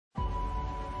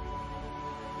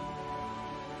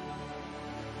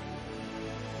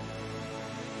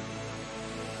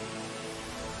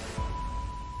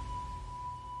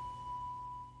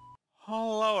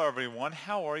everyone,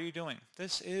 how are you doing?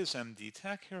 This is MD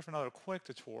Tech here for another quick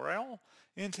tutorial.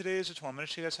 In today's tutorial, I'm going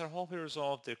to show you guys how to hopefully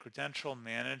resolve the Credential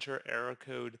Manager error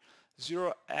code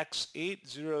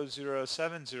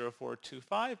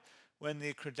 0x80070425 when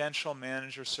the Credential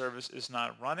Manager service is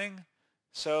not running.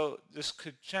 So this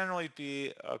could generally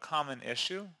be a common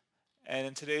issue, and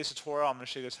in today's tutorial I'm going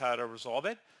to show you guys how to resolve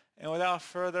it. And without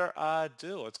further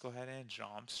ado, let's go ahead and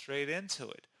jump straight into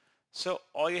it. So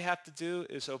all you have to do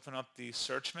is open up the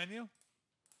search menu,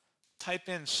 type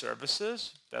in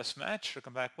services, best match, or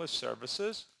come back with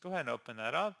services. Go ahead and open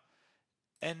that up.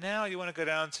 And now you want to go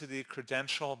down to the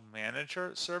Credential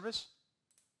Manager service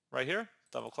right here.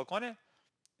 Double click on it.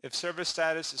 If service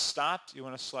status is stopped, you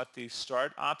want to select the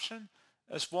start option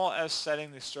as well as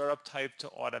setting the startup type to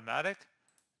automatic.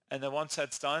 And then once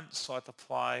that's done, select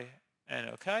apply and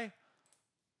OK.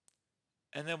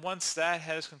 And then once that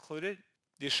has concluded,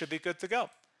 you should be good to go.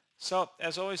 So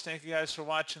as always, thank you guys for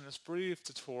watching this brief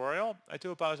tutorial. I do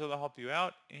hope I was able to help you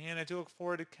out, and I do look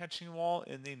forward to catching you all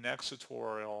in the next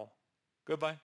tutorial. Goodbye.